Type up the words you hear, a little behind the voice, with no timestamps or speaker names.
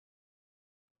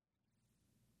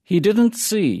He Didn't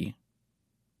See.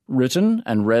 Written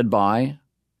and read by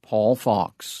Paul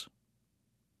Fox.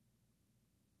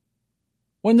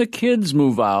 When the kids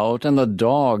move out and the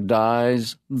dog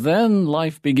dies, then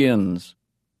life begins,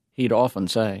 he'd often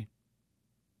say.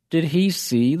 Did he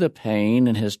see the pain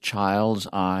in his child's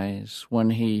eyes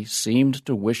when he seemed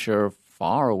to wish her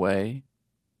far away?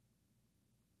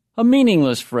 A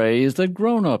meaningless phrase that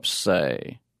grown-ups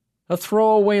say, a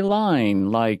throwaway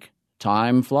line like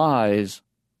time flies,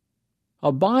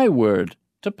 a byword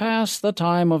to pass the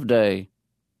time of day,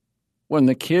 when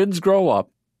the kids grow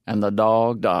up and the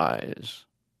dog dies.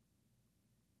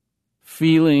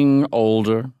 Feeling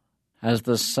older, as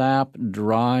the sap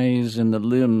dries in the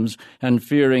limbs and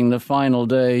fearing the final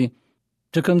day,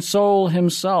 to console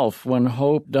himself when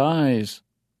hope dies,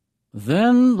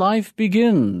 then life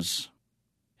begins,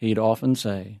 he'd often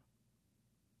say.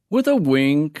 With a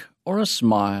wink or a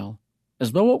smile,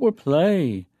 as though it were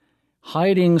play,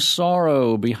 hiding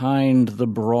sorrow behind the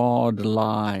broad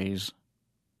lies,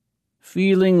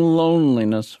 feeling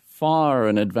loneliness far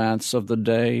in advance of the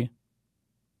day.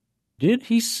 Did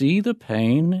he see the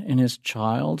pain in his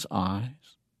child's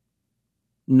eyes?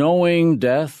 Knowing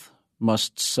death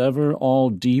must sever all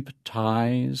deep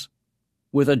ties,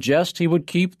 with a jest he would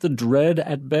keep the dread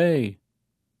at bay.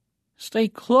 Stay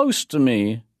close to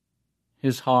me,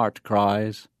 his heart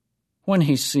cries, when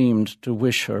he seemed to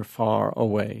wish her far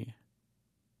away.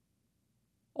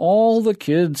 All the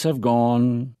kids have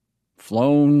gone,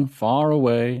 flown far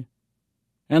away,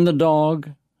 and the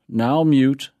dog, now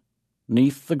mute,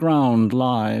 'neath the ground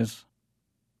lies.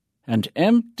 And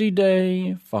empty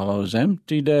day follows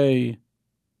empty day,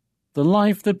 the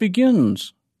life that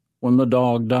begins when the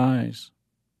dog dies,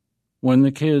 when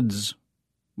the kids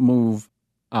move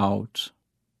out.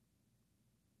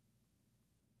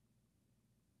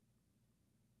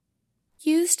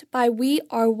 Used by We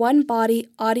Are One Body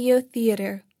Audio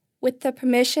Theater with the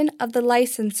permission of the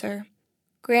licensor,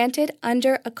 granted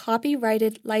under a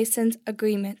copyrighted license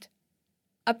agreement.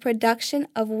 A production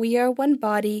of We Are One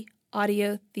Body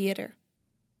Audio Theater.